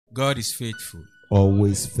God is faithful.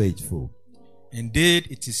 Always faithful. Indeed,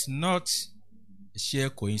 it is not a sheer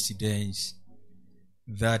coincidence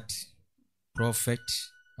that Prophet,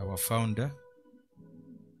 our founder,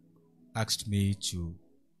 asked me to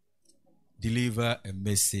deliver a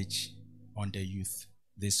message on the youth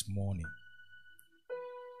this morning.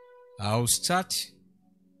 I'll start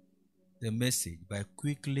the message by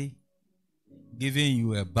quickly giving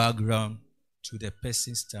you a background to the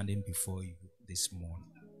person standing before you this morning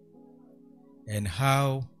and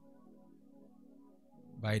how,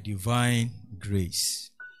 by divine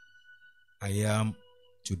grace, I am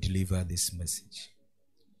to deliver this message.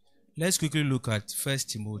 Let's quickly look at 1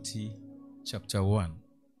 Timothy chapter 1,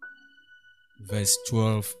 verse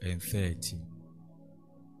 12 and 13.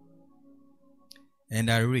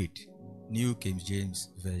 And I read New King James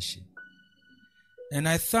Version. And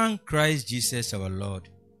I thank Christ Jesus our Lord,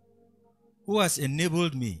 who has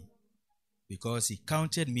enabled me, because he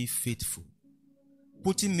counted me faithful,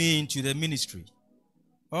 putting me into the ministry,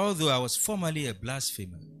 although I was formerly a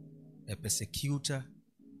blasphemer, a persecutor,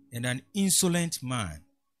 and an insolent man,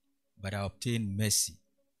 but I obtained mercy,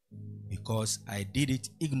 because I did it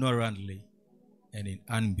ignorantly and in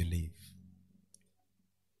unbelief.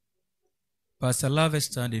 Pastor Love,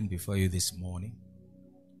 standing before you this morning,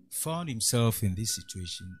 found himself in this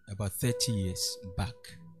situation about 30 years back.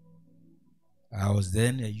 I was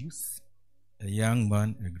then a youth, a young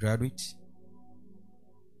man, a graduate,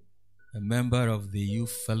 a member of the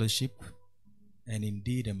youth fellowship, and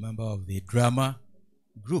indeed a member of the drama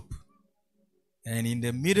group. And in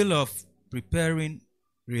the middle of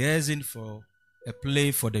rehearsing for a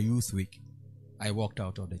play for the youth week, I walked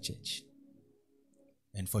out of the church.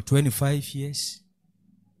 And for 25 years,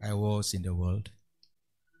 I was in the world.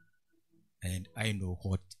 And I know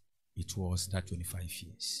what it was that 25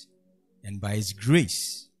 years. And by his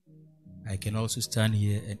grace, I can also stand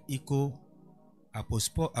here and echo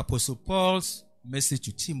Apostle Paul's message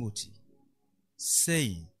to Timothy,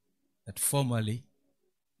 saying that formerly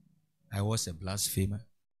I was a blasphemer,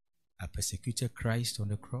 I persecuted Christ on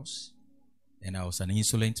the cross, and I was an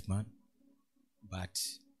insolent man, but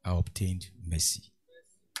I obtained mercy.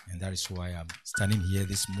 And that is why I'm standing here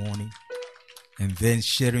this morning and then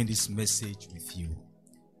sharing this message with you.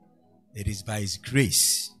 It is by his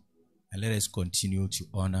grace, and let us continue to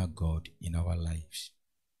honor God in our lives.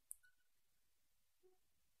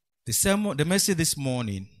 The message this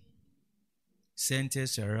morning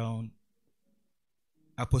centers around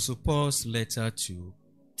Apostle Paul's letter to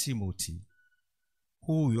Timothy,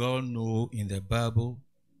 who we all know in the Bible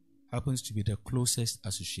happens to be the closest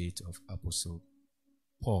associate of Apostle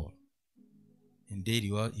Paul. Indeed,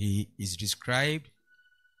 he is described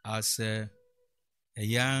as a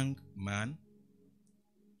young man,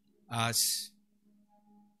 as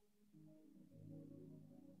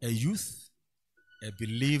a youth, a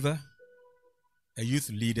believer, a youth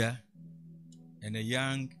leader, and a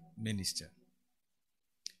young minister.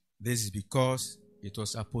 This is because it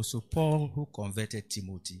was Apostle Paul who converted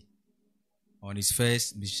Timothy on his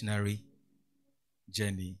first missionary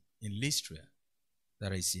journey in Lystra.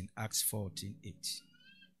 That is in Acts 14:8.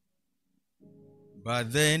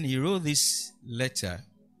 But then he wrote this letter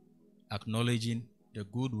acknowledging the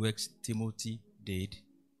good works Timothy did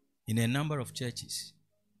in a number of churches.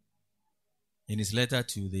 In his letter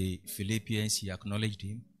to the Philippians, he acknowledged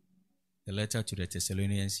him. The letter to the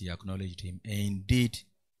Thessalonians, he acknowledged him. And indeed,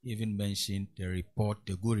 even mentioned the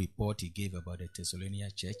good report he gave about the Thessalonian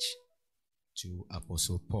church to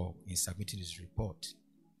Apostle Paul in submitting his report.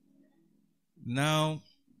 Now,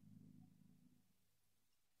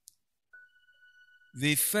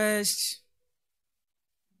 the first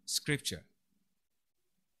scripture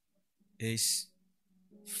is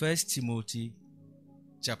 1 Timothy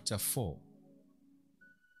chapter 4,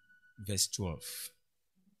 verse 12.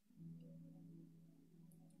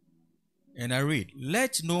 And I read,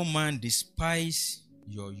 "Let no man despise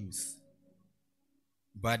your youth,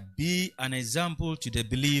 but be an example to the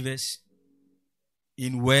believers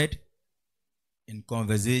in word, in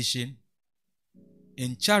conversation,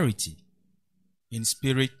 in charity, in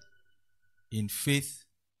spirit, in faith,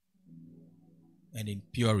 and in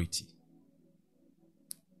purity."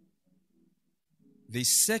 The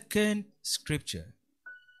second scripture,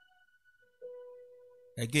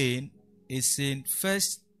 again, is in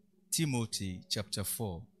 1 Timothy chapter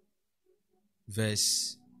 4,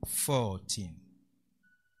 verse 14.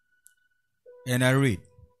 And I read,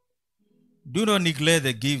 "Do not neglect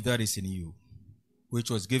the gift that is in you, which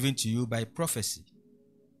was given to you by prophecy,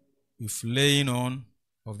 with laying on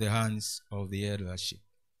of the hands of the eldership."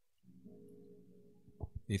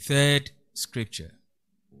 The third scripture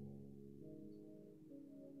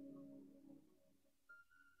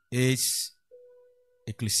is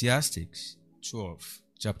Ecclesiastes 12,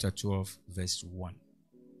 chapter 12, verse 1.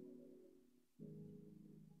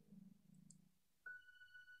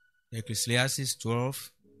 Ecclesiastes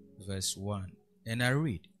 12, verse 1. And I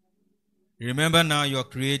read, "Remember now your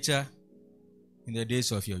Creator in the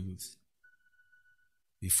days of your youth,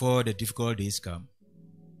 before the difficult days come,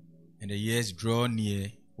 and the years draw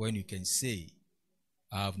near when you can say,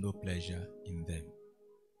 I have no pleasure in them."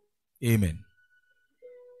 Amen.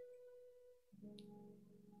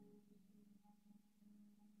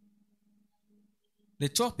 The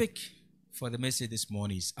topic for the message this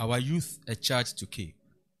morning is our youth, a charge to keep.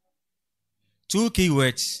 Two key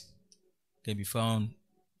words can be found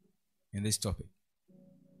in this topic: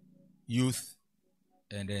 youth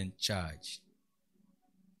and then charge.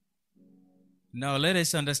 Now let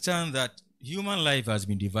us understand that human life has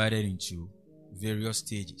been divided into various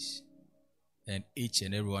stages, and each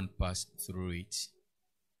and everyone passed through it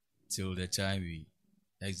till the time we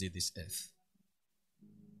exit this earth.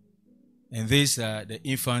 And these are the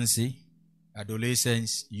infancy,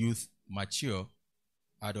 adolescence, youth, mature,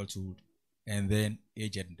 adulthood, and then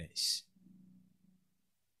agedness.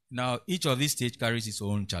 Now, each of these stages carries its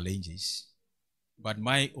own challenges, but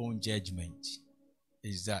my own judgment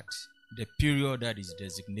is that the period that is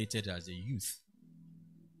designated as a youth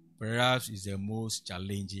perhaps is the most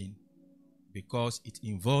challenging because it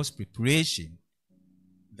involves preparation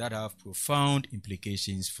that have profound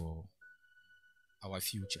implications for our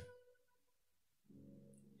future.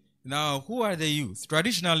 Now, who are the youth?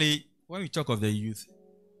 Traditionally, when we talk of the youth,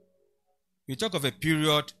 we talk of a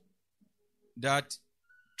period that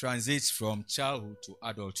transits from childhood to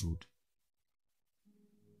adulthood.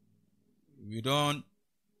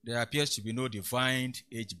 There appears to be no defined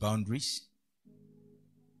age boundaries.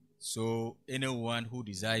 So anyone who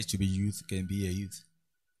desires to be youth can be a youth.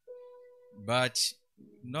 But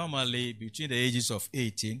normally between the ages of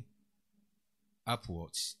 18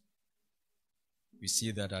 upwards, we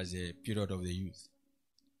see that as a period of the youth.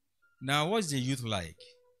 Now, what's the youth like?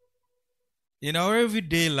 In our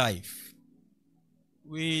everyday life,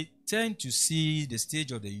 we tend to see the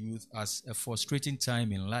stage of the youth as a frustrating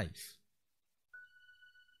time in life.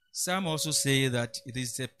 Some also say that it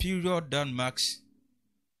is a period that marks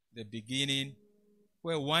the beginning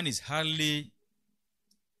where one is hardly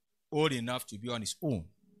old enough to be on his own,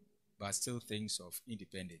 but still thinks of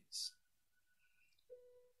independence.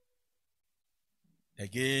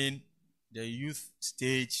 Again, the youth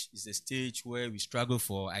stage is a stage where we struggle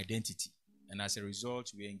for identity, and as a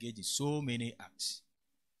result, we engage in so many acts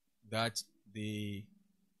that the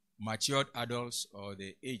matured adults or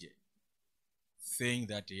the aged think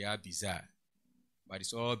that they are bizarre, but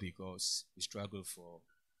it's all because we struggle for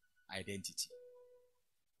identity.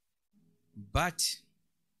 But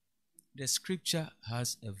the scripture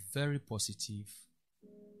has a very positive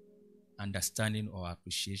understanding or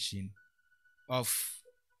appreciation of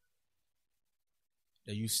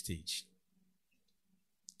the youth stage.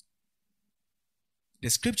 The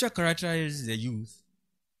scripture characterizes the youth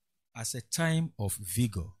as a time of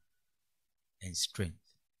vigor and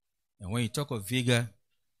strength. And when you talk of vigor,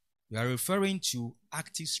 we are referring to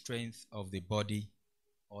active strength of the body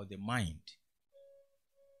or the mind.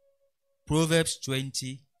 Proverbs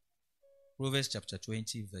chapter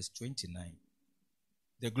 20, verse 29.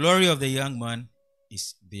 The glory of the young man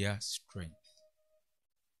is their strength.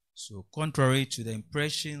 So contrary to the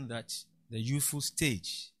impression that the youthful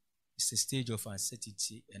stage is a stage of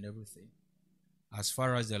uncertainty and everything, as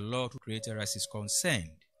far as the Lord who created us is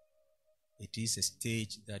concerned, it is a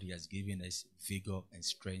stage that He has given us vigor and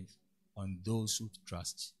strength on those who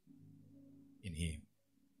trust in Him.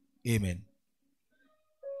 Amen.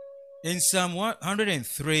 In Psalm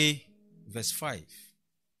 103, verse 5,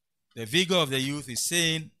 the vigor of the youth is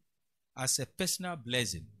seen as a personal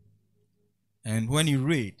blessing. And when you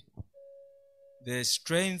read, the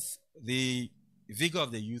strength, the vigor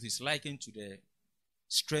of the youth is likened to the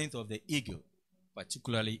strength of the eagle,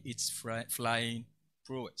 particularly its flying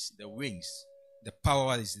prowess, the wings. The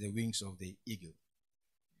power is the wings of the eagle.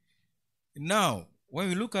 Now, when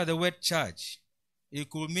we look at the word charge,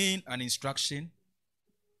 it could mean an instruction,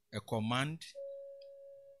 a command,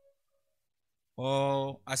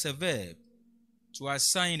 or as a verb to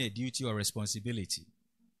assign a duty or responsibility.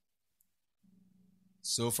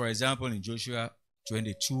 So, for example, in Joshua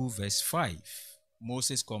 22, verse 5,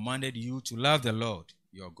 Moses commanded you to love the Lord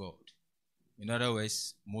your God. In other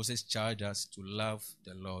words, Moses charged us to love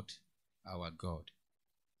the Lord our God.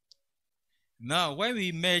 Now, when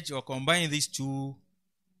we merge or combine these two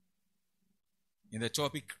in the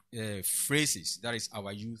topic phrases, that is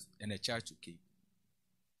our youth and a charge to keep,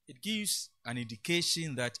 it gives an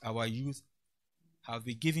indication that our youth have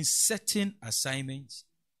been given certain assignments,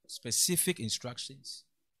 specific instructions,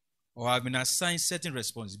 or have been assigned certain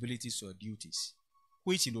responsibilities or duties,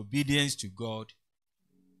 which in obedience to God,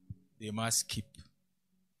 they must keep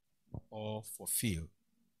or fulfill.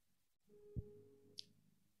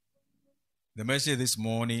 The message this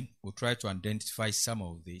morning will try to identify some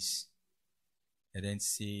of this and then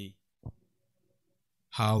see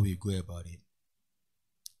how we go about it.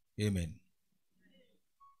 Amen.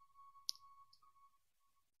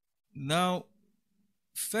 Now,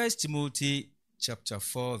 1 Timothy chapter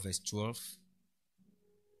 4 verse 12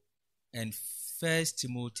 and 1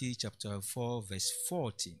 Timothy chapter 4 verse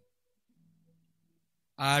 14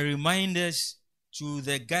 are reminders to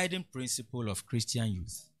the guiding principle of Christian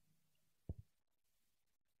youth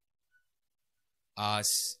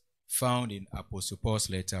as found in Apostle Paul's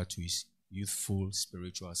letter to his youthful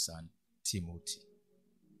spiritual son, Timothy.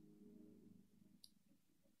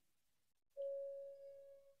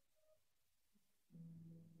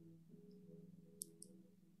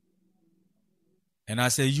 And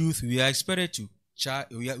as a youth, we are expected to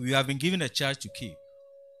we have been given a charge to keep.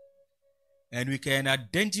 And we can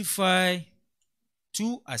identify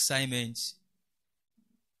two assignments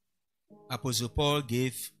Apostle Paul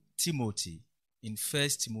gave Timothy in 1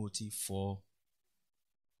 Timothy 4,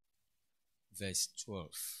 verse 12.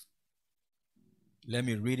 Let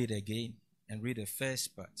me read it again and read the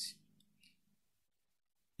first part.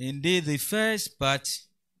 Indeed, the first part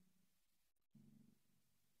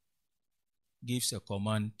gives a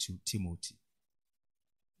command to Timothy.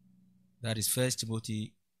 That is 1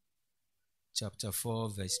 Timothy chapter 4,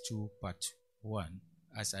 verse 2, part 1,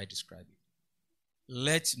 as I describe it.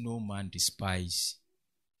 Let no man despise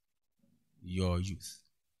your youth.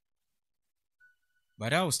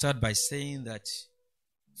 But I will start by saying that,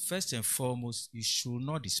 first and foremost, you should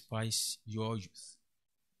not despise your youth.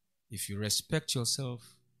 If you respect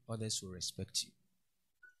yourself, others will respect you.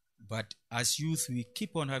 But as youth, we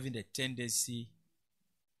keep on having the tendency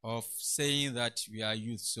of saying that we are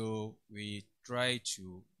youth, so we try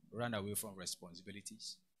to run away from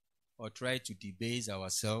responsibilities or try to debase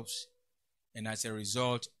ourselves, and as a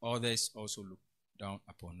result, others also look down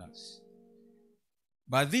upon us.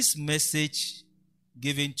 But this message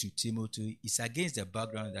given to Timothy is against the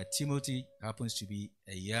background that Timothy happens to be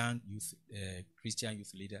a young youth, Christian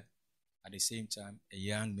youth leader, at the same time a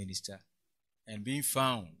young minister, and being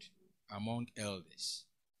found among elders.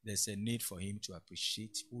 There's a need for him to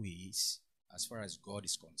appreciate who he is as far as God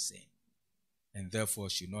is concerned, and therefore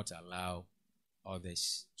should not allow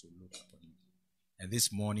others to look upon him. And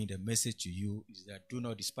this morning, the message to you is that do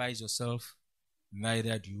not despise yourself,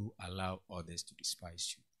 neither do you allow others to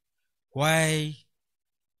despise you. Why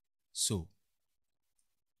so?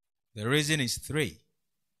 The reason is three.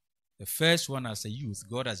 The first one, as a youth,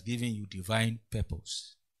 God has given you divine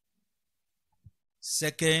purpose.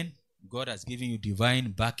 Second, God has given you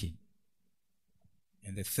divine backing.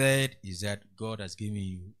 And the third is that God has given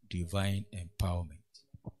you divine empowerment.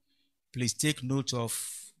 Please take note of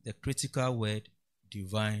the critical word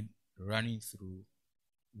divine running through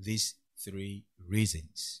these three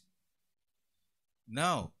reasons.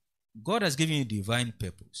 Now, God has given you divine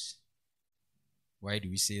purpose. Why do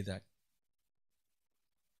we say that?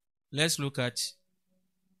 Let's look at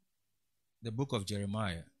the book of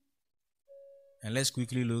Jeremiah. And let's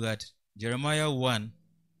quickly look at Jeremiah 1.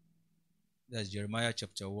 That's Jeremiah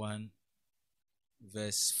chapter 1,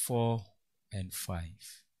 verse 4 and 5.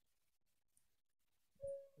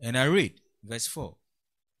 And I read verse 4.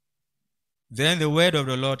 Then the word of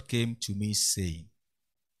the Lord came to me, saying,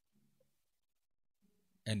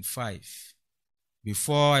 and 5.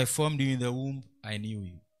 Before I formed you in the womb, I knew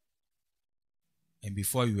you. And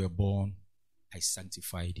before you were born, I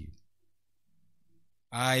sanctified you.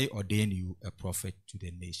 I ordained you a prophet to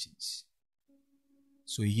the nations.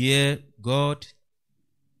 So here, God,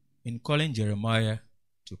 in calling Jeremiah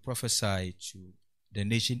to prophesy to the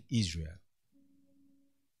nation Israel,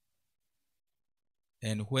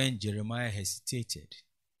 and when Jeremiah hesitated,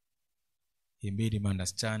 he made him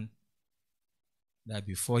understand that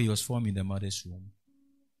before he was formed in the mother's womb,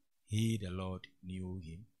 he, the Lord, knew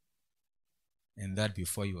him. And that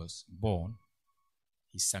before he was born,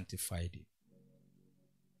 he sanctified him.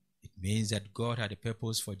 It means that God had a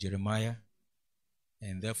purpose for Jeremiah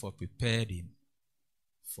and therefore prepared him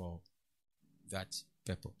for that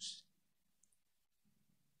purpose.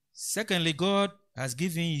 Secondly, God has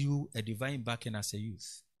given you a divine backing as a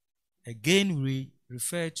youth. Again, we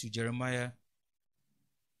refer to Jeremiah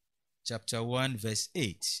chapter 1, verse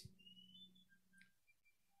 8.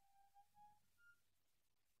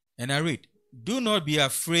 And I read, Do not be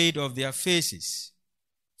afraid of their faces,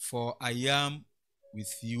 for I am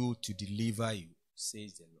with you to deliver you,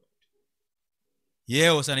 says the Lord.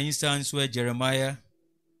 Here was an instance where Jeremiah,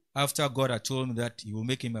 after God had told him that he will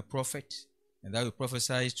make him a prophet and that will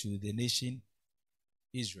prophesy to the nation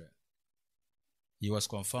Israel, he was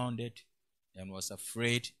confounded and was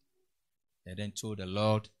afraid, and then told the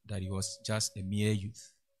Lord that he was just a mere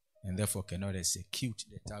youth and therefore cannot execute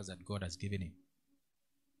the task that God has given him.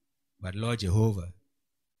 But Lord Jehovah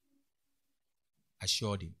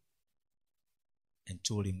assured him and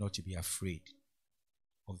told him not to be afraid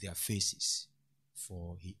of their faces,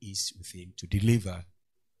 for he is with him to deliver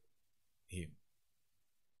him.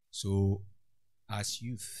 So, as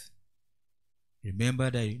youth, remember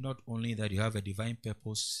that not only that you have a divine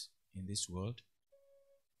purpose in this world,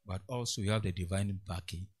 but also you have the divine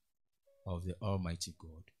backing of the Almighty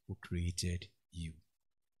God who created you.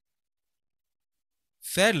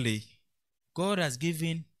 Thirdly, God has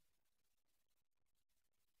given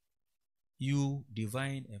you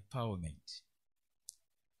divine empowerment.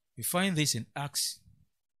 We find this in Acts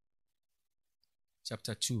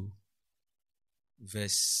chapter 2,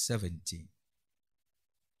 verse 17.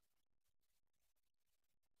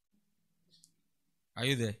 Are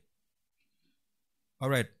you there? All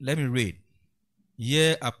right, let me read.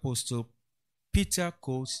 Here, Apostle Peter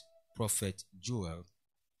quotes Prophet Joel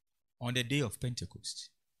on the day of Pentecost.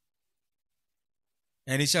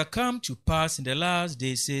 And it shall come to pass in the last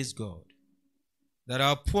days, says God, that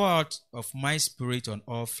I'll pour out of my spirit on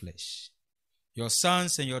all flesh. Your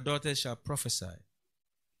sons and your daughters shall prophesy.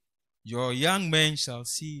 Your young men shall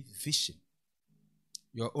see vision.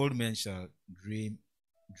 Your old men shall dream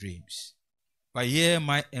dreams. But here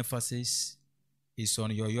my emphasis is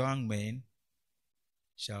on your young men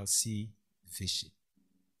shall see vision.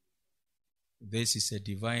 This is a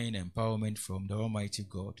divine empowerment from the Almighty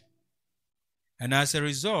God. And as a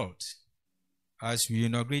result, as we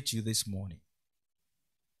inaugurate you this morning,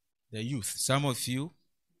 the youth, some of you,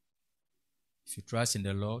 if you trust in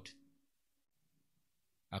the Lord,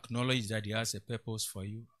 acknowledge that He has a purpose for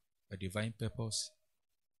you, a divine purpose,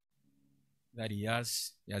 that He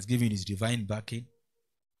has given His divine backing.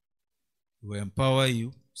 He will empower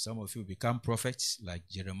you. Some of you become prophets like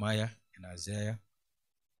Jeremiah and Isaiah.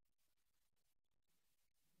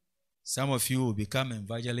 Some of you will become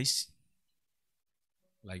evangelists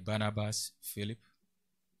like Barnabas, Philip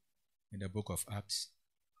in the book of Acts.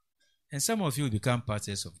 And some of you will become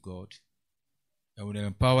pastors of God and will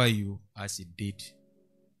empower you as He did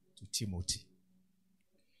to Timothy.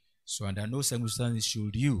 So under no circumstances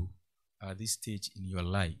should you, at this stage in your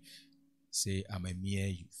life, say, I'm a mere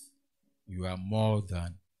youth. You are more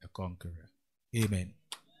than a conqueror. Amen.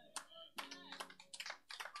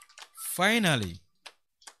 Finally,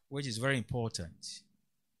 which is very important,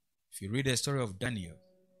 if you read the story of Daniel,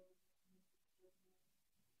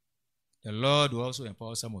 the Lord will also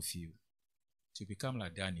empower some of you to become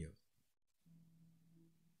like Daniel,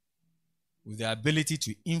 with the ability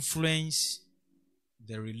to influence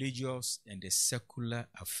the religious and the secular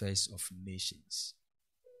affairs of nations.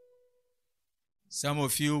 Some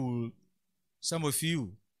of you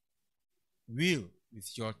will,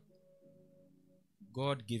 with your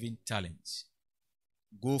God-given talents,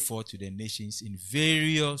 go forth to the nations in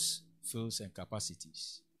various fields and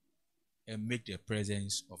capacities and make the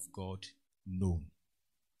presence of God known.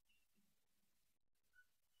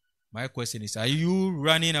 My question is, are you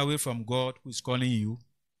running away from God who is calling you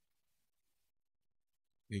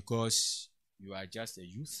because you are just a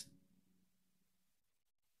youth?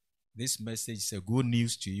 This message is a good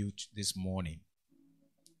news to you this morning.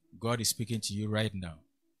 God is speaking to you right now,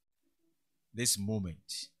 this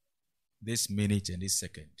moment, this minute, and this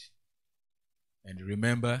second. And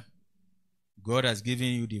remember, God has given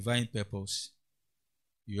you divine purpose.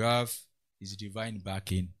 You have His divine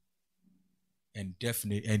backing, and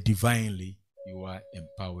definitely and divinely you are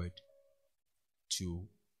empowered to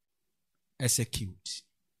execute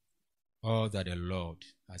all that the Lord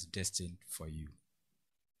has destined for you.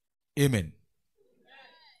 Amen.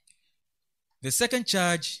 The second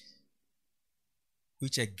charge,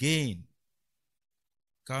 which again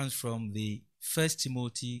comes from the 1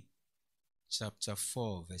 Timothy chapter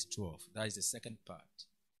 4, verse 12. That is the second part.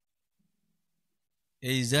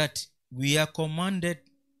 Is that we are commanded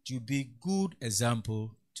to be good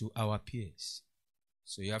example to our peers.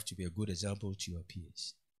 So you have to be a good example to your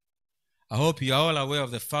peers. I hope you are all aware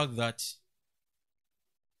of the fact that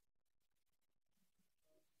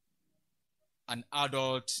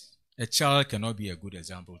a child cannot be a good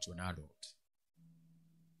example to an adult,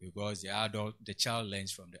 because the child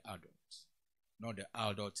learns from the adult, not the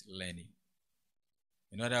adult learning.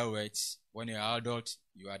 In other words, when you're an adult,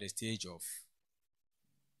 you are at the stage of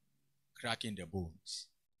cracking the bones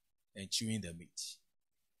and chewing the meat.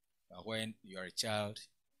 But when you are a child,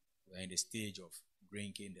 you are in the stage of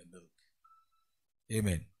drinking the milk.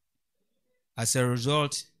 Amen. As a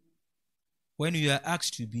result, when you are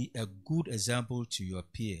asked to be a good example to your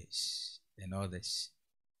peers and others,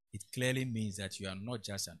 it clearly means that you are not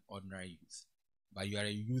just an ordinary youth, but you are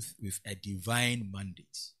a youth with a divine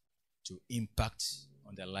mandate to impact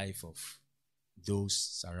on the life of those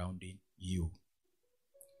surrounding you.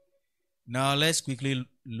 Now let's quickly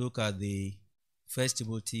look at the 1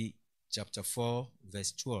 Timothy chapter 4,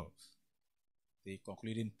 verse 12, the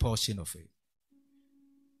concluding portion of it.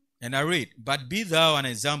 And I read, "But be thou an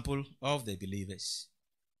example of the believers,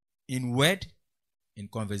 in word, in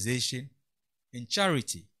conversation, in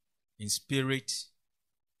charity, in spirit,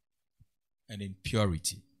 and in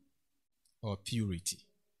purity," or purity.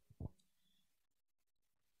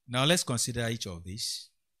 Now let's consider each of these.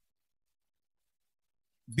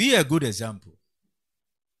 Be a good example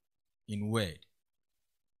in word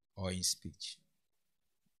or in speech.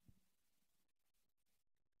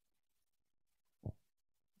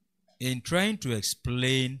 In trying to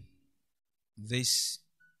explain this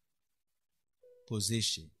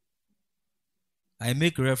position, I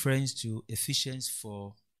make reference to Ephesians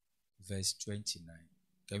 4, verse 29.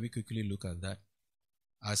 Can we quickly look at that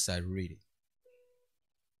as I read it?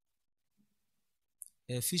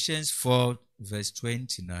 Ephesians 4, verse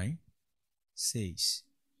 29 says,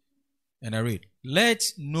 and I read, "Let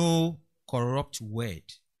no corrupt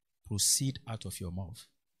word proceed out of your mouth,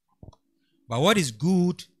 but what is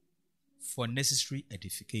good for necessary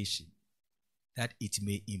edification, that it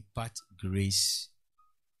may impart grace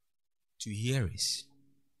to hearers."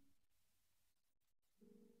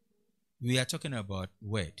 We are talking about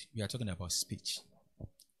word. We are talking about speech.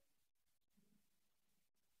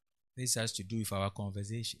 This has to do with our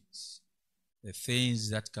conversations, the things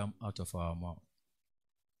that come out of our mouth.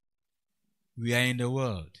 We are in the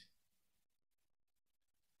world,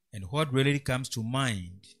 and what really comes to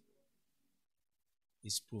mind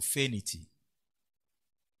is profanity,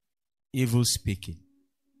 evil speaking,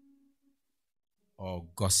 or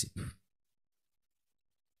gossip.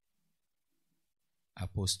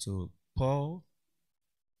 Apostle Paul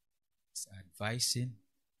is advising,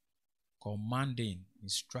 commanding,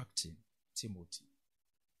 instructing Timothy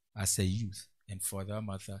as a youth, and for that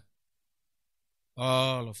matter,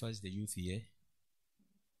 all of us, the youth here,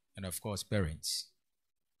 and of course parents,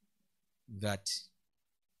 that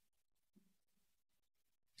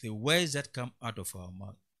the words that come out of our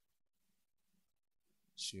mouth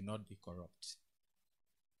should not be corrupt.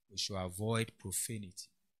 We should avoid profanity.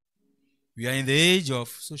 We are in the age of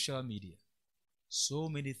social media. So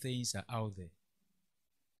many things are out there.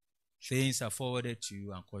 Things are forwarded to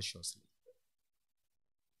you unconsciously.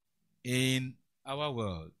 In our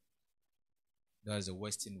world, there is a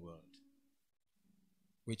Western world,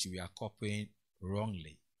 which we are copying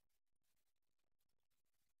wrongly.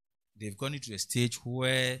 They've gone into a stage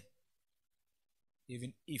where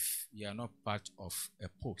even if you are not part of a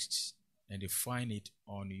post and they find it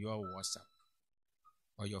on your WhatsApp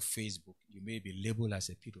or your Facebook, you may be labeled as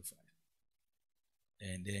a pedophile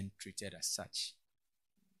and then treated as such.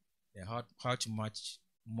 And how much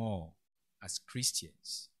more as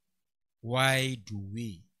Christians, why do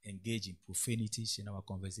we engage in profanities in our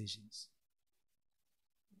conversations?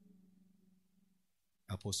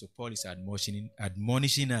 Apostle Paul is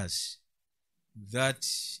admonishing us that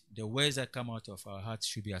the words that come out of our hearts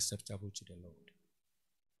should be acceptable to the Lord.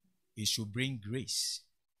 It should bring grace.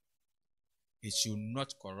 It should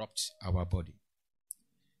not corrupt our body.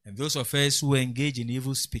 And those of us who engage in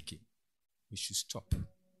evil speaking, we should stop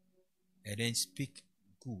and then speak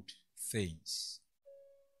good things.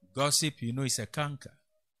 Gossip, is a canker.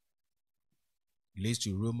 It leads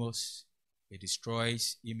to rumors. It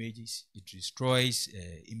destroys images. It destroys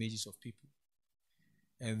images of people.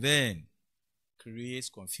 And then creates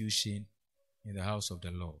confusion in the house of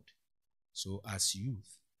the Lord. So as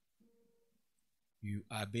youth, you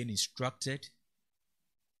are being instructed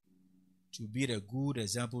to be a good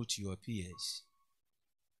example to your peers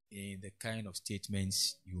in the kind of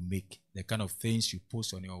statements you make, the kind of things you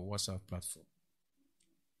post on your WhatsApp platform.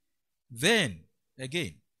 Then,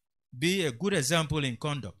 again, be a good example in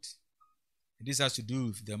conduct. And this has to do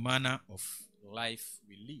with the manner of life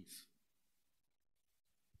we live.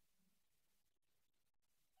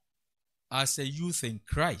 As a youth in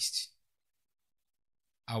Christ,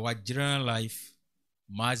 our general life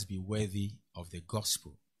must be worthy of the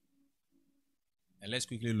gospel. And let's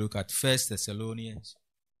quickly look at 1 Thessalonians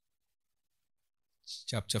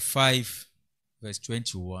chapter 5, verse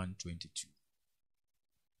 21, 22.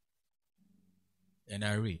 And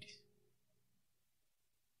I read,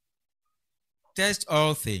 test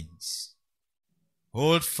all things,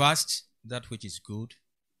 hold fast that which is good,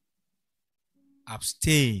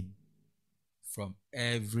 abstain from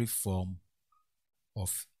every form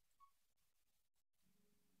of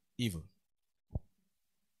evil.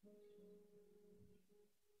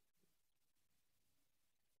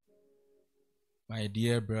 My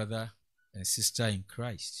dear brother and sister in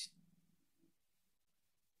Christ,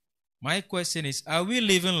 my question is, are we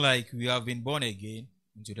living like we have been born again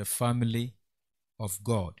into the family of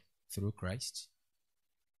God through Christ?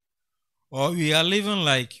 Or we are living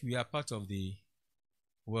like we are part of the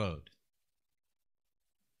world?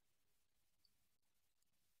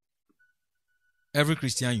 Every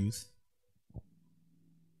Christian youth,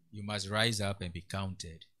 you must rise up and be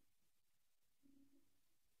counted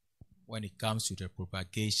when it comes to the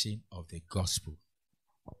propagation of the gospel,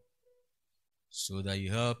 so that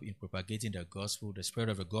you help in propagating the gospel, the spirit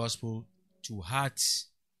of the gospel, to hearts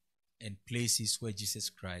and places where Jesus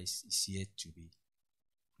Christ is yet to be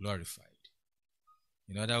glorified.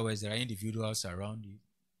 In other words, there are individuals around you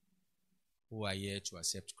who are here to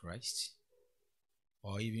accept Christ,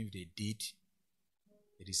 or even if they did,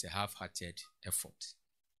 it is a half-hearted effort.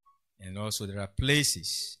 And also there are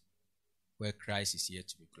places where Christ is yet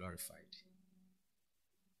to be glorified.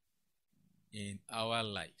 In our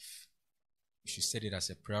life, we should set it as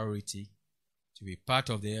a priority to be part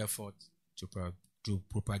of the effort to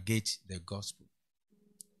propagate the gospel.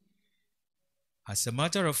 As a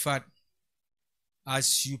matter of fact,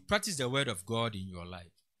 as you practice the word of God in your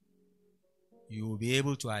life, you will be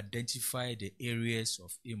able to identify the areas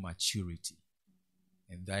of immaturity,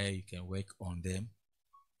 and there you can work on them.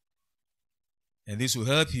 And this will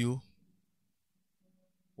help you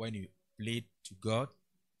when you plead to God.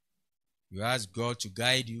 You ask God to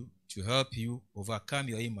guide you, to help you overcome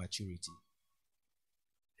your immaturity.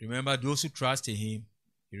 Remember, those who trust in Him,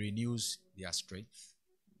 He renews their strength.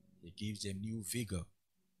 He gives them new vigor.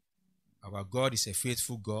 Our God is a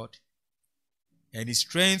faithful God, and His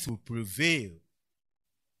strength will prevail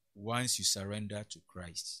once you surrender to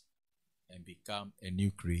Christ and become a new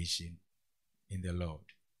creation in the Lord.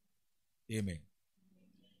 Amen.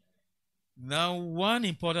 Now, one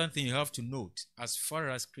important thing you have to note as far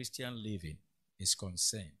as Christian living is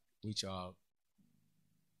concerned, which I'll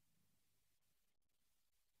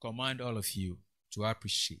command all of you to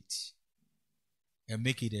appreciate and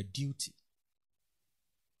make it a duty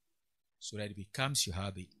so that it becomes your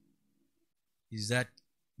habit, is that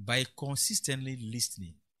by consistently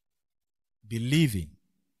listening, believing,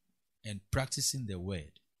 and practicing the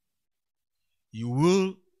word, you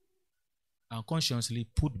will unconsciously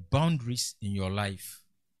put boundaries in your life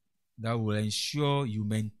that will ensure you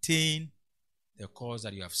maintain the course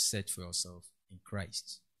that you have set for yourself in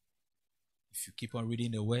Christ. If you keep on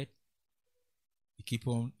reading the word, you keep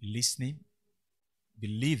on listening,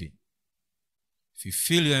 believing, if you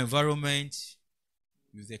fill your environment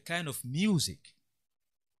with the kind of music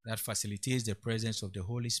that facilitates the presence of the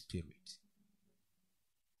Holy Spirit,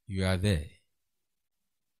 you are there.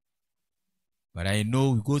 But I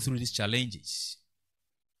know we go through these challenges.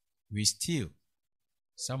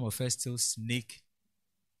 Some of us still sneak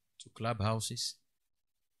to clubhouses.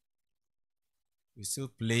 We still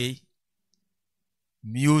play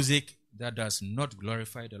music that does not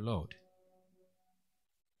glorify the Lord.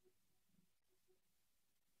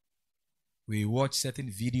 We watch certain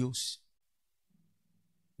videos.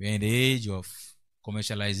 We're in the age of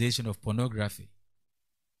commercialization of pornography.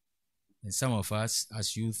 And some of us,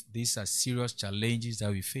 as youth, these are serious challenges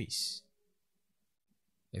that we face.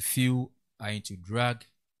 A few are into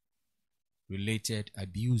drug-related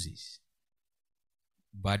abuses.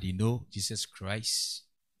 But Jesus Christ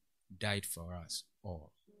died for us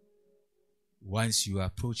all. Once you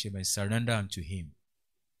approach Him and surrender unto Him,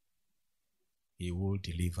 He will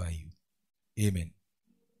deliver you. Amen.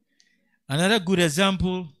 Another good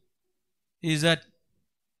example is that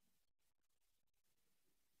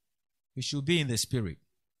we should be in the Spirit.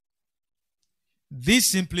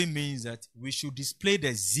 This simply means that we should display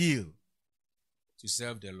the zeal to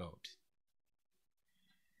serve the Lord.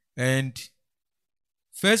 And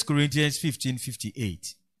 1 Corinthians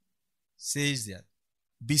 15:58 says that,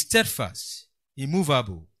 be steadfast,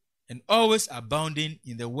 immovable, and always abounding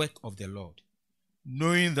in the work of the Lord,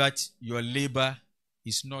 knowing that your labor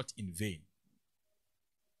is not in vain.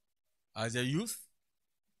 As a youth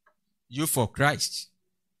for Christ,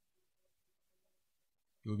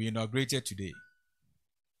 you will be inaugurated today.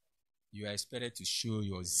 You are expected to show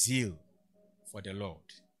your zeal for the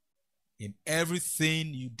Lord in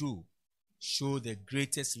everything you do. show the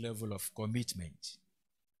greatest level of commitment.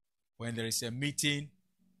 When there is a meeting,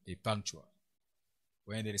 be punctual.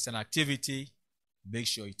 When there is an activity, make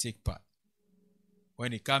sure you take part.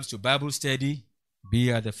 When it comes to Bible study,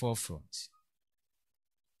 be at the forefront.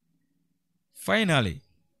 Finally,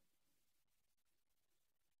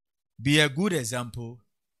 be a good example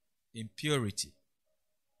in purity.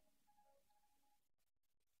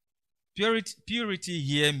 Purity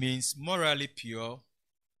here means morally pure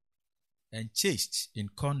and chaste in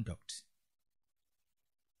conduct.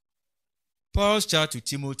 Paul's charge to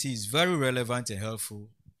Timothy is very relevant and helpful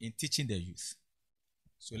in teaching the youth.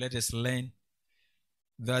 So let us learn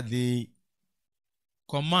that the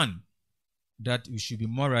command that we should be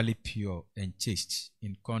morally pure and chaste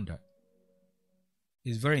in conduct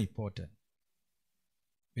is very important,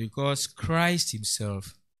 because Christ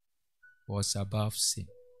himself was above sin.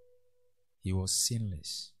 He was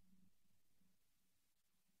sinless.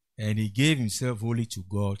 And he gave himself wholly to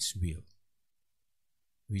God's will.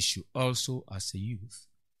 We should also, as a youth,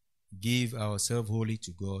 give ourselves wholly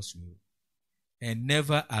to God's will and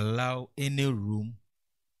never allow any room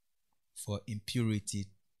for impurity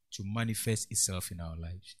to manifest itself in our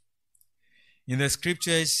lives. In the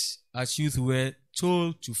scriptures, as youth were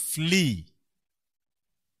told to flee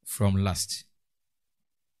from lust.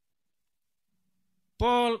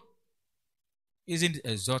 Paul isn't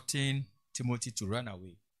exhorting Timothy to run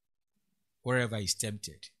away wherever he's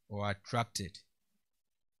tempted or attracted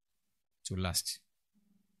to lust.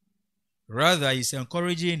 Rather, he's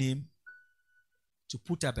encouraging him to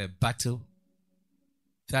put up a battle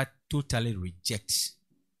that totally rejects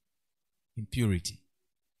impurity.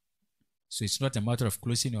 So it's not a matter of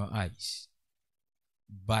closing your eyes,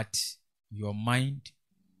 but your mind,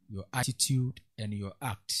 your attitude, and your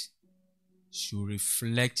act should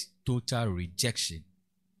reflect total rejection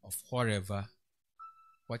of whatever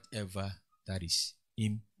that is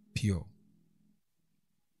impure.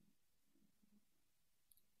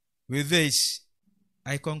 With this,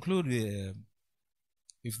 I conclude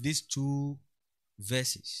with these two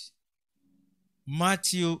verses.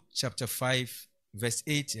 Matthew chapter 5, verse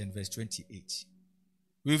 8 and verse 28.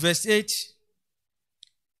 With verse 8,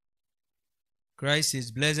 Christ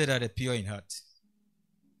says, "Blessed are the pure in heart,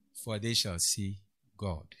 for they shall see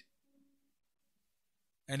God."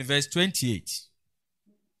 And verse 28,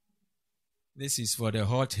 this is for the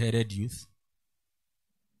hot-headed youth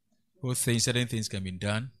who think certain things can be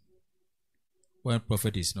done when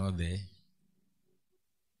prophet is not there,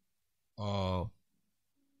 or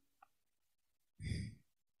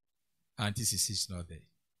antithesis is not there.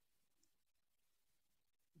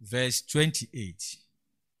 Verse 28,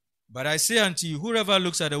 "But I say unto you, whoever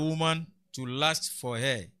looks at a woman to lust for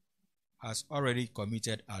her has already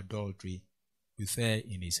committed adultery with her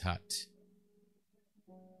in his heart."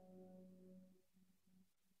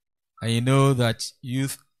 And you know that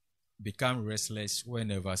youth become restless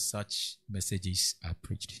whenever such messages are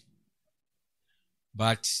preached.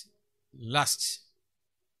 But lust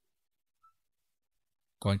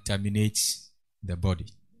contaminates the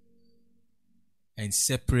body and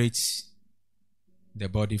separates the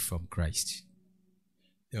body from Christ.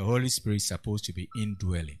 The Holy Spirit is supposed to be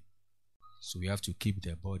indwelling. So we have to keep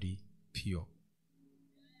the body pure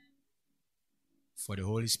for the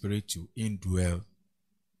Holy Spirit to indwell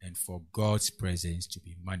and for God's presence to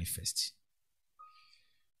be manifest.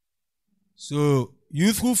 So,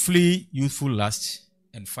 youth who flee youthful lust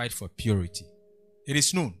and fight for purity, it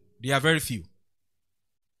is known they are very few.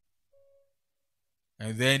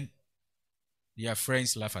 And then their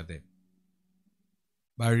friends laugh at them.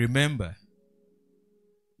 But remember,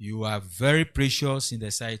 you are very precious in the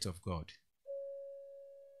sight of God.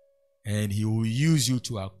 And he will use you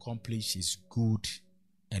to accomplish his good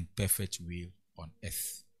and perfect will on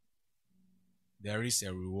earth. There is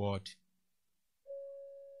a reward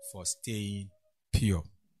for staying pure.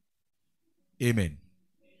 Amen.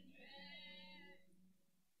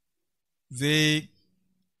 The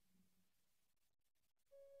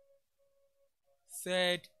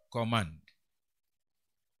third command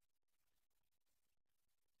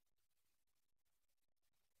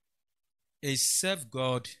is serve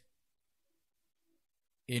God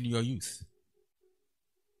in your youth.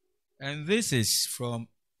 And this is from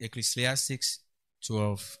Ecclesiastes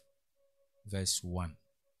 12, verse 1.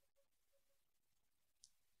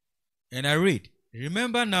 And I read,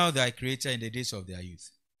 "Remember now thy Creator in the days of their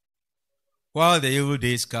youth, while the evil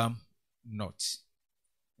days come not,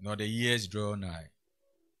 nor the years draw nigh,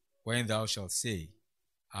 when thou shalt say,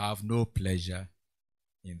 I have no pleasure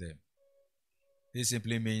in them." This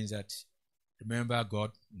simply means that remember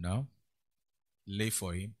God now, live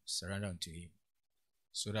for him, surrender unto him,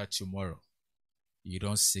 so that tomorrow you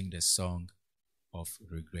don't sing the song of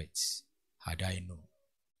regrets. Had I known.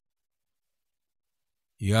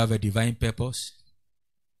 You have a divine purpose,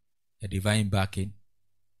 a divine backing,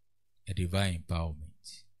 a divine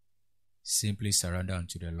empowerment. Simply surrender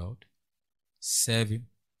unto the Lord. Serve Him.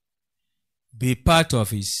 Be part of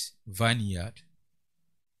His vineyard.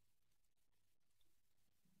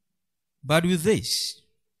 But with this,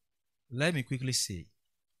 let me quickly say,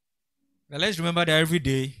 now let's remember that every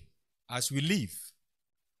day as we live,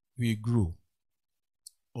 we grow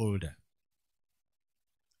older.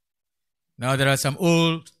 Now there are some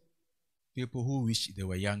old people who wish they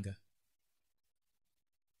were younger.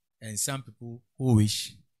 And some young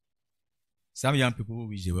people who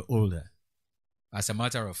wish they were older. As a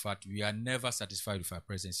matter of fact, we are never satisfied with our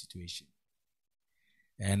present situation.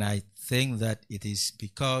 And I think that it is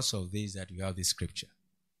because of this that we have this scripture,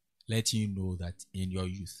 letting you know that in your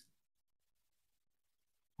youth,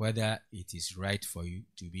 whether it is right for you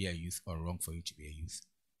to be a youth or wrong for you to be a youth,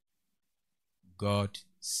 God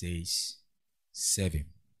says, serve Him.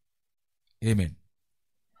 Amen.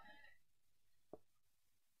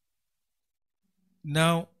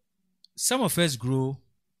 Now, some of us grow,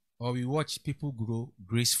 or we watch people grow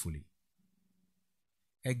gracefully.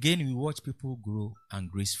 Again, we watch people grow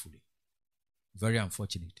ungracefully. Very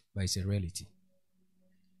unfortunate, but it's a reality.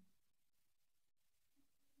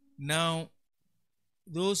 Now,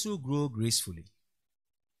 those who grow gracefully,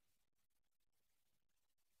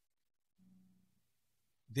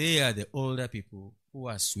 they are the older people who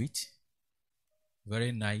are sweet,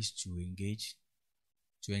 very nice to engage,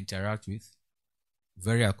 to interact with,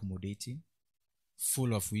 very accommodating,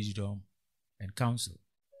 full of wisdom and counsel.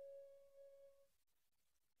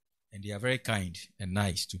 And they are very kind and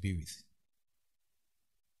nice to be with.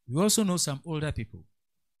 We also know some older people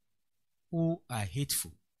who are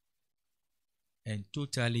hateful and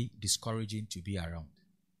totally discouraging to be around.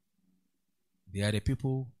 They are the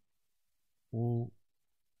people who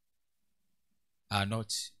are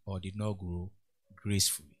not or did not grow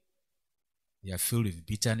gracefully. They are filled with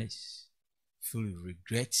bitterness, filled with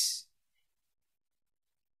regrets,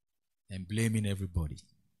 and blaming everybody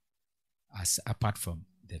as apart from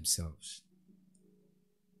themselves.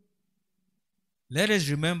 Let us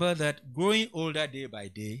remember that growing older day by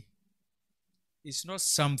day is not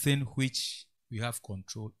something which we have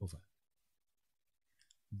control over.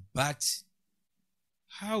 But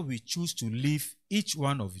how we choose to live each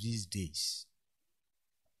one of these days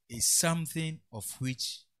is something of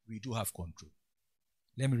which we do have control.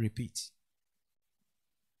 Let me repeat.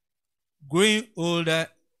 Growing older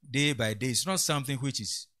day by day is not something which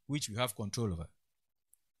we have control over.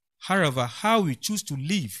 However, how we choose to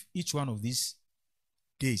live each one of these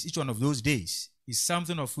days, each one of those days, is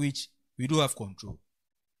something of which we do have control.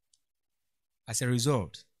 As a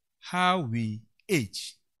result, how we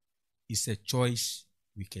age is a choice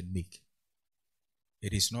we can make.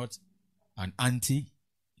 It is not an auntie,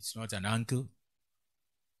 it's not an uncle,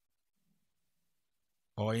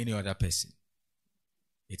 or any other person.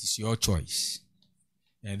 It is your choice.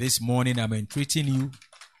 And this morning I'm entreating you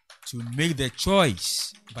to make the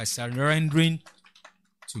choice by surrendering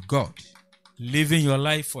to God, living your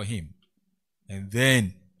life for Him, and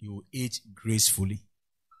then you will age gracefully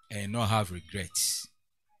and not have regrets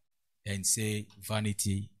and say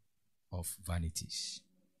vanity of vanities.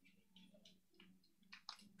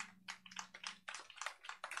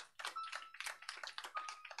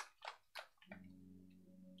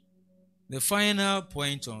 The final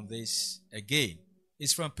point on this, again,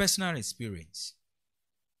 is from personal experience.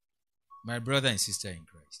 My brother and sister in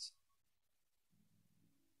Christ.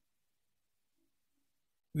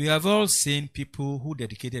 We have all seen people who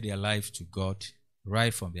dedicated their life to God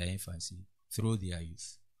right from their infancy, through their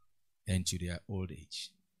youth, and to their old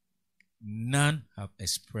age. None have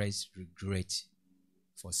expressed regret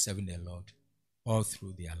for serving the Lord all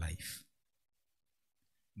through their life.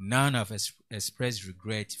 None have expressed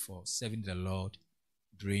regret for serving the Lord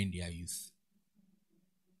during their youth.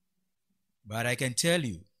 But I can tell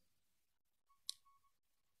you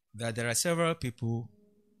that there are several people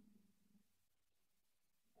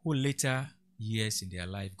who later years in their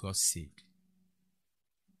life got saved.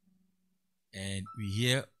 And we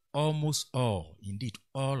hear almost all, indeed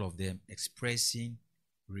all of them, expressing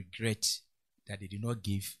regret that they did not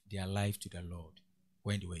give their life to the Lord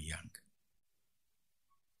when they were young.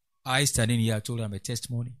 I, standing here, told them a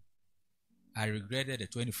testimony. I regretted the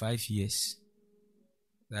 25 years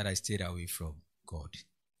that I stayed away from God.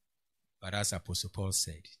 But as Apostle Paul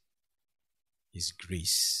said, His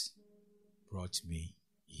grace brought me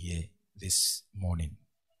here this morning.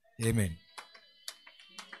 Amen.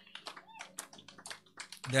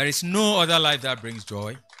 There is no other life that brings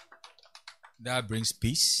joy, that brings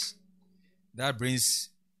peace, that brings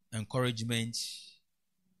encouragement,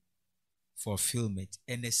 fulfillment,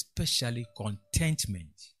 and especially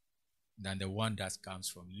contentment than the one that comes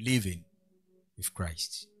from living with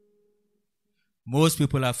Christ. Most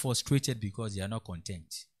people are frustrated because they are not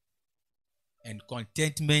content. And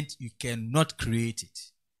contentment, you cannot create it.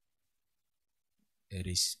 It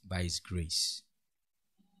is by His grace.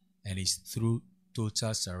 And it's through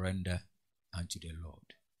total surrender unto the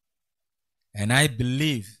Lord. And I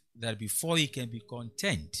believe that before you can be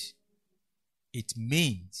content, it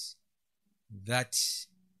means that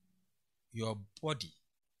your body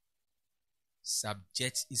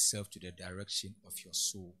subjects itself to the direction of your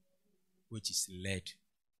soul, which is led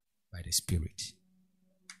by the Spirit.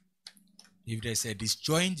 If there's a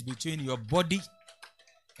disjoint between your body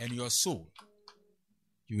and your soul,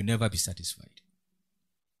 you will never be satisfied.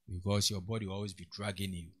 Because your body will always be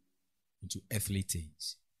dragging you into earthly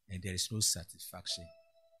things. And there is no satisfaction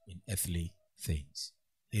in earthly things.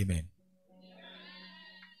 Amen.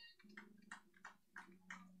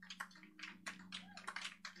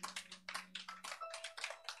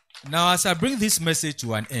 Now, as I bring this message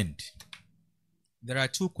to an end, there are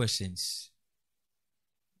two questions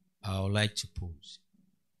I would like to pose.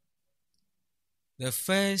 The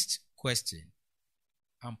first question,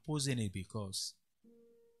 I'm posing it because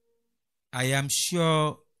I am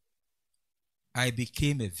sure I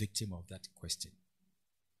became a victim of that question.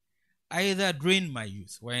 Either during my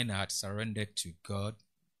youth, when I had surrendered to God.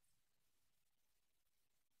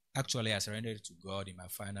 Actually, I surrendered to God in my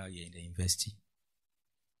final year in the university.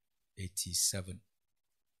 1987.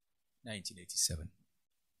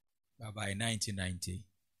 But by 1990,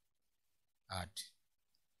 I'd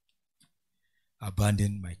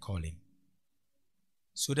abandoned my calling.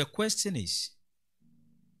 So the question is,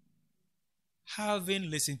 having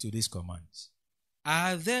listened to these commands,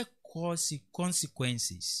 are there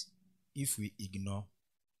consequences if we ignore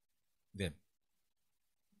them?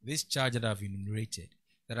 This charge that I've enumerated,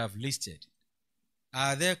 that I've listed,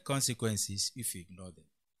 are there consequences if we ignore them?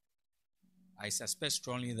 I suspect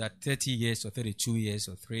strongly that 30 years or 32 years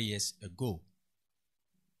or 3 years ago,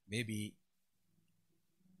 maybe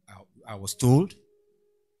I was told,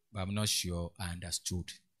 but I'm not sure I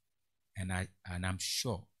understood. And I'm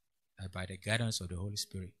sure that by the guidance of the Holy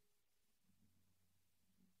Spirit,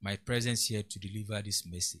 my presence here to deliver this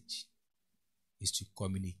message is to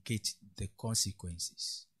communicate the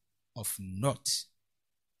consequences of not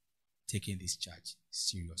taking this charge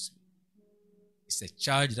seriously. It's a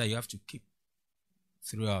charge that you have to keep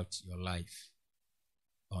throughout your life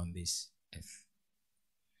on this earth.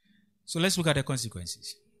 So let's look at the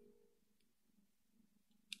consequences.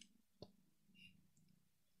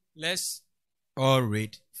 Let's all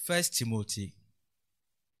read 1 Timothy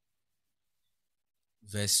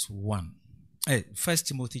verse 1. 1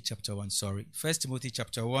 Timothy chapter 1, 1 Timothy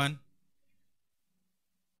chapter 1,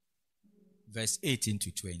 verse 18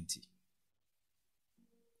 to 20.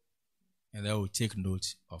 And then we'll take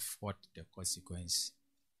note of what the consequence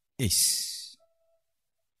is.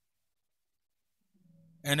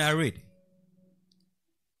 And I read.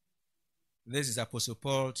 This is Apostle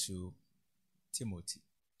Paul to Timothy.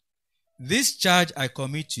 This charge I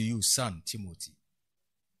commit to you, son Timothy,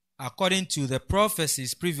 according to the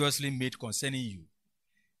prophecies previously made concerning you,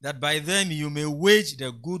 that by them you may wage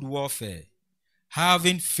the good warfare,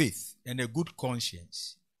 having faith and a good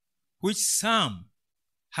conscience, which some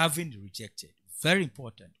having rejected, very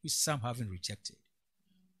important, which some having rejected,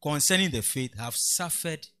 concerning the faith have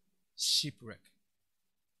suffered shipwreck,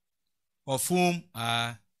 of whom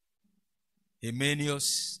are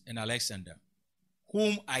Hymenaeus and Alexander,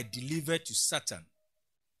 whom I delivered to Satan,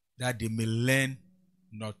 that they may learn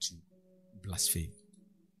not to blaspheme.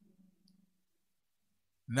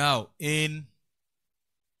 Now, when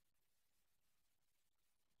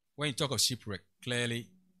you talk of shipwreck, clearly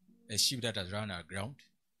a ship that has run aground,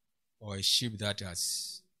 or a ship that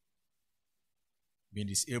has been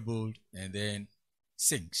disabled and then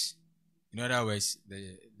sinks. In other words,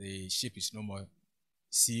 the ship is no more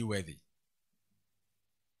seaworthy.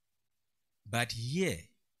 But here,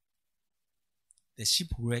 the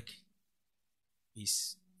shipwreck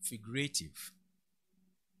is figurative.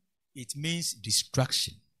 It means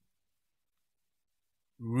destruction,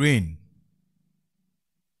 ruin,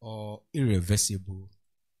 or irreversible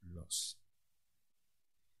loss.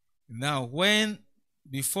 Now,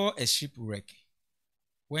 before a shipwreck,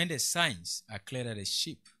 when the signs are clear that a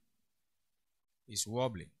ship is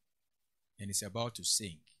wobbling and is about to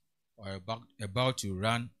sink or about to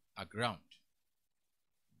run aground,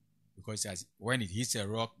 Because when it hits a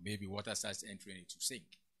rock, maybe water starts entering it to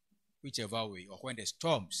sink. Whichever way, or when the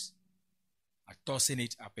storms are tossing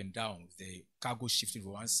it up and down, the cargo shifting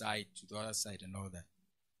from one side to the other side and all that.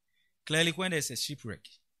 Clearly, when there's a shipwreck,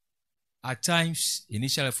 at times,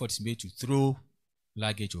 initial effort is made to throw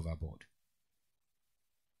luggage overboard.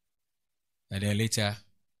 And then later,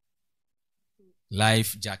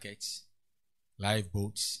 life jackets, life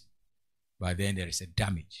boats, but then there is a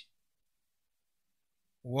damage.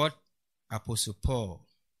 What Apostle Paul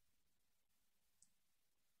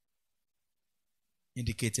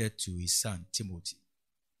indicated to his son Timothy,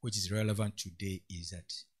 which is relevant today, is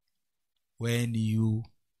that when you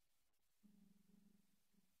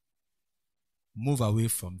move away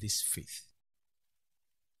from this faith,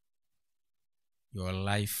 your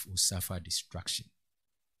life will suffer destruction.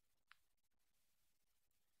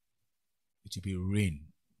 It will be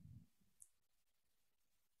rain.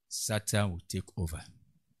 Satan will take over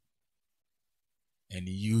and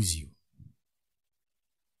use you,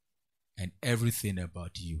 and everything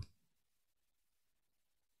about you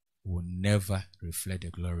will never reflect the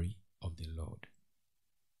glory of the Lord.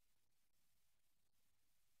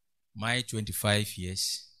 My 25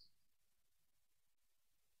 years,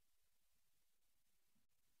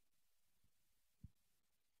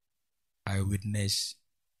 I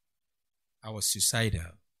was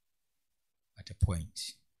suicidal at a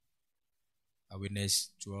point. I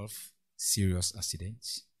witnessed 12 serious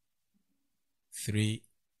accidents, 3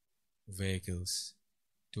 vehicles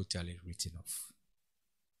totally written off.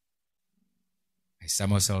 I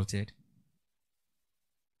somersaulted.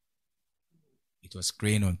 It was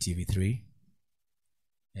screened on TV3,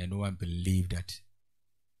 and no one believed that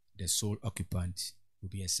the sole occupant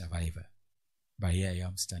would be a survivor. But here I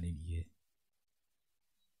am standing here.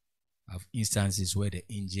 I have instances where the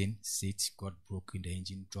engine seat got broken, the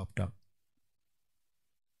engine dropped up.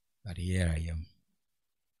 But here I am.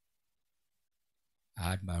 I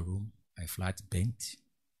had my room, my flat bent,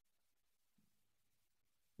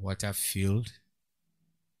 water filled,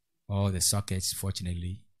 all the sockets.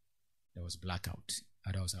 Fortunately, there was blackout.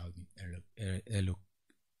 Otherwise, I would be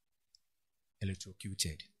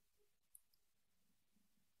electrocuted.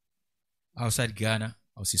 Outside Ghana,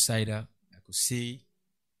 I was suicidal. I could see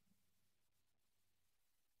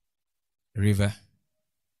river,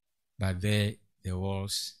 but there the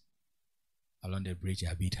walls along the bridge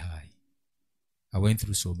are a bit high. I went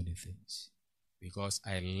through so many things because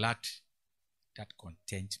I lacked that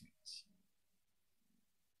contentment.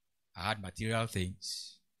 I had material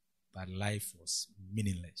things, but life was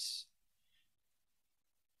meaningless.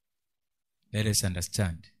 Let us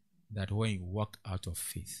understand that when you walk out of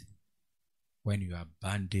faith, when you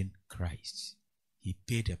abandon Christ, He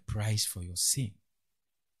paid a price for your sin.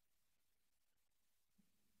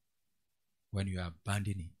 When you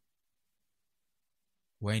abandon Him,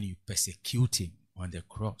 when you persecute Him on the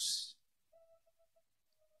cross,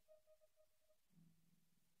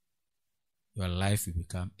 your life will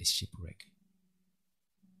become a shipwreck.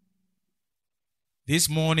 This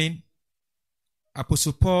morning,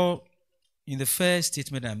 Apostle Paul, in the first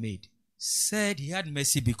statement I made, said he had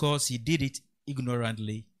mercy because he did it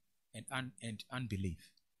ignorantly and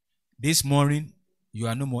unbelief. This morning, you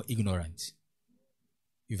are no more ignorant.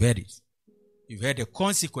 You've heard it. You've heard the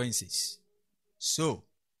consequences. So,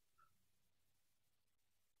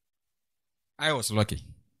 I was lucky.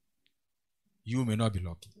 You may not be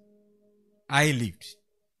lucky. I lived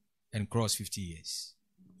and crossed 50 years.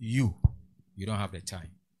 You don't have the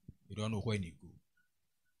time. You don't know when you go.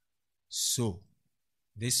 So,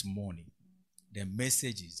 this morning, the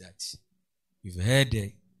message is that you've heard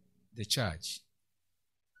the charge.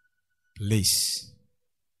 Please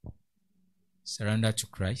surrender to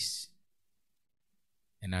Christ,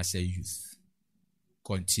 and as a youth,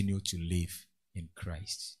 continue to live in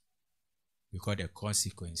Christ, because the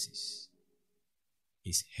consequences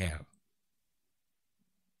is hell.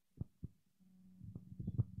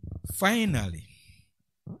 Finally,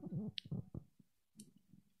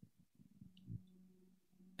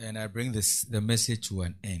 and I bring the message to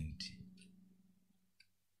an end.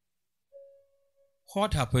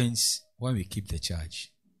 What happens when we keep the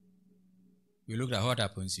charge? We looked at what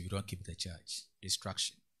happens if you don't keep the charge.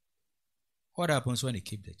 Destruction. What happens when you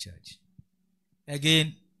keep the charge?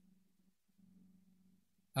 Again,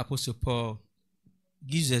 Apostle Paul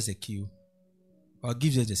gives us a cue, or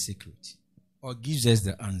gives us the secret, or gives us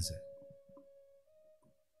the answer.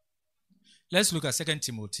 Let's look at 2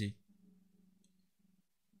 Timothy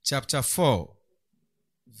chapter 4,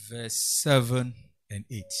 verse 7 and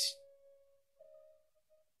 8.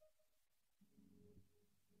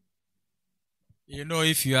 You know,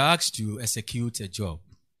 if you are asked to execute a job,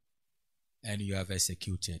 and you have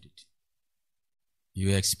executed it.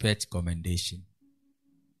 You expect commendation.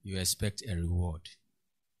 You expect a reward.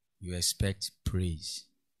 You expect praise.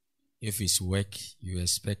 If it's work, you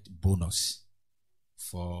expect bonus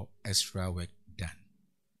for extra work done.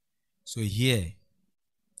 So here,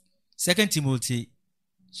 2 Timothy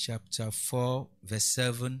chapter 4, verse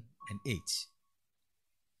 7 and 8.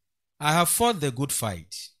 I have fought the good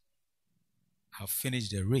fight. I have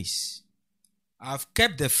finished the race. I have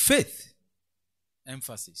kept the faith.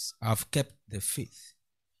 Emphasis. I have kept the faith.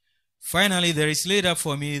 Finally, there is laid up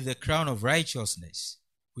for me the crown of righteousness,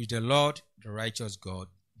 which the Lord, the righteous God,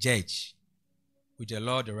 judge, which the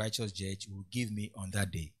Lord, the righteous judge, will give me on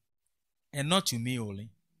that day. And not to me only,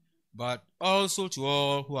 but also to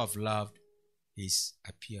all who have loved his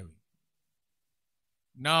appearing.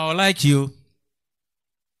 Now, I'd like you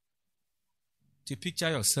to picture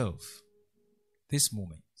yourself this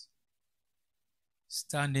moment,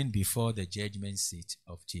 standing before the judgment seat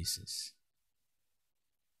of Jesus.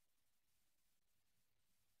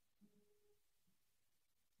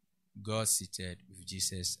 God seated with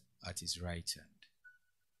Jesus at his right hand,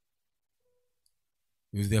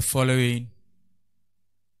 with the following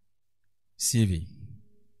CV.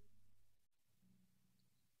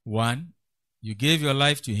 1, you gave your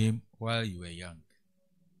life to him while you were young.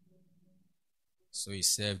 So you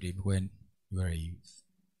served him when you were a youth,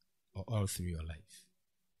 or all through your life.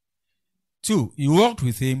 2, you walked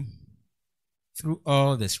with him through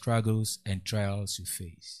all the struggles and trials you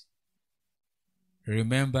face.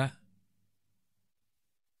 Remember,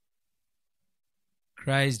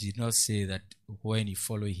 Christ did not say that when you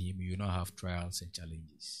follow him, you will not have trials and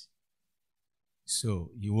challenges. So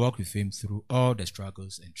you walk with him through all the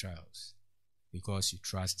struggles and trials because you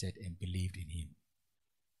trusted and believed in him.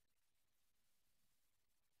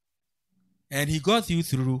 And he got you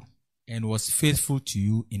through and was faithful to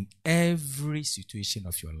you in every situation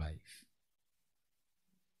of your life.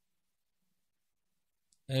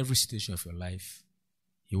 Every situation of your life,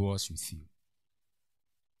 he was with you.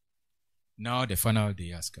 Now the final day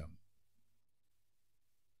has come.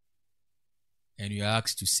 And you are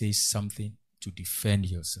asked to say something to defend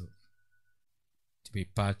yourself, to be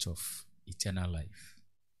part of eternal life.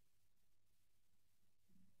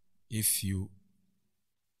 If you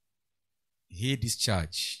hear this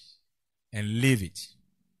charge and live it,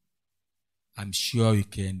 I'm sure you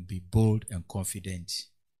can be bold and confident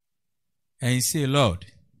and say, Lord,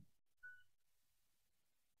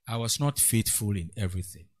 I was not faithful in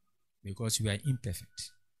everything because we are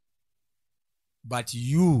imperfect. But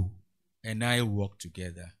you and I walk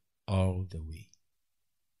together all the way.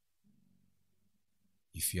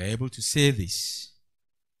 If you are able to say this,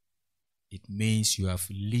 it means you have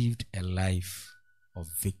lived a life of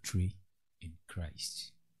victory in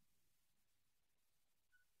Christ.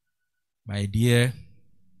 My dear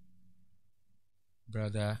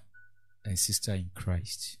brother and sister in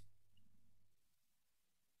Christ,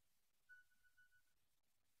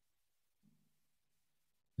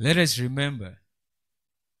 let us remember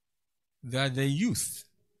that the youth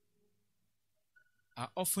are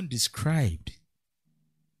often described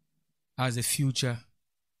as the future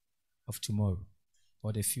of tomorrow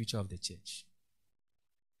or the future of the church.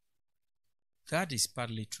 That is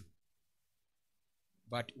partly true.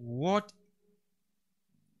 But what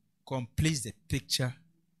completes the picture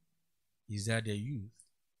is that the youth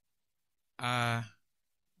are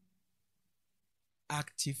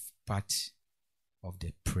active part of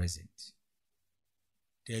the present.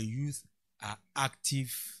 The youth are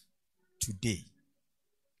active today.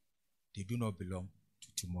 They do not belong to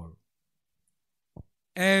tomorrow.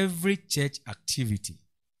 Every church activity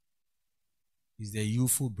is the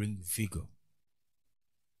youth who bring vigor,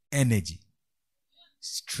 energy,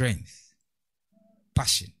 strength,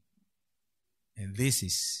 passion. And this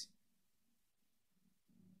is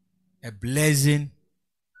a blessing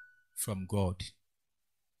from God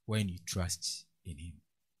when you trust in him.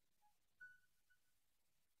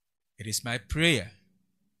 It is my prayer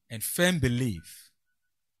and firm belief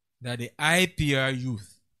that the IPR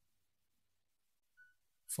youth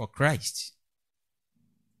for Christ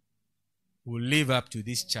will live up to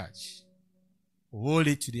this charge, hold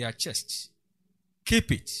it to their chest,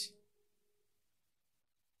 keep it,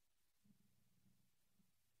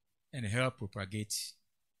 and help propagate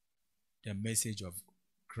the message of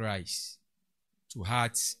Christ to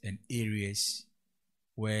hearts and areas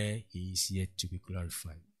where he is yet to be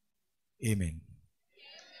glorified. Amen.